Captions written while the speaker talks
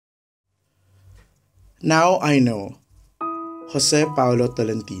Now I know. Jose Paulo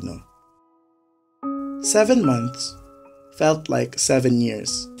Tolentino. 7 months felt like 7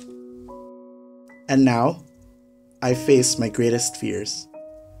 years. And now, I face my greatest fears.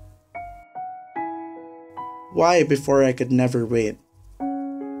 Why before I could never wait?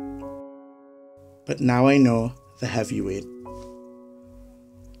 But now I know the heavyweight.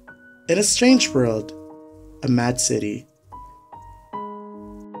 In a strange world, a mad city,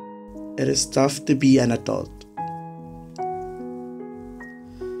 it is tough to be an adult.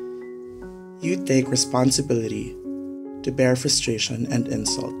 You take responsibility to bear frustration and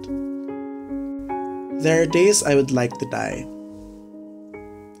insult. There are days I would like to die.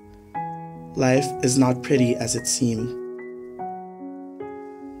 Life is not pretty as it seemed.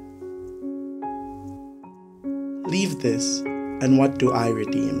 Leave this, and what do I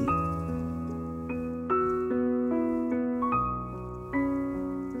redeem?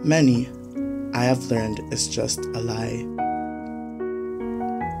 Many, I have learned, is just a lie.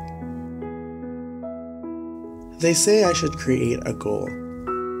 They say I should create a goal.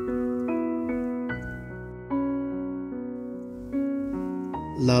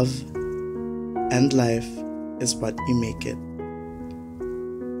 Love and life is what you make it.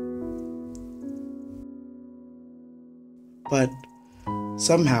 But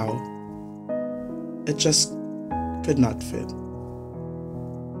somehow, it just could not fit.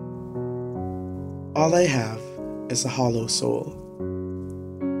 All I have is a hollow soul.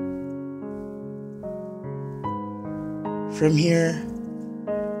 From here,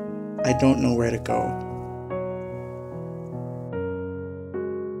 I don't know where to go.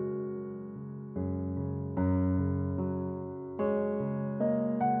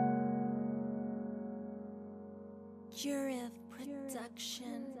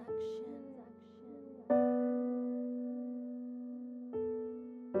 Production.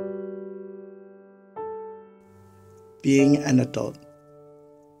 Being an adult.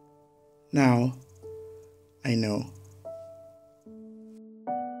 Now, I know.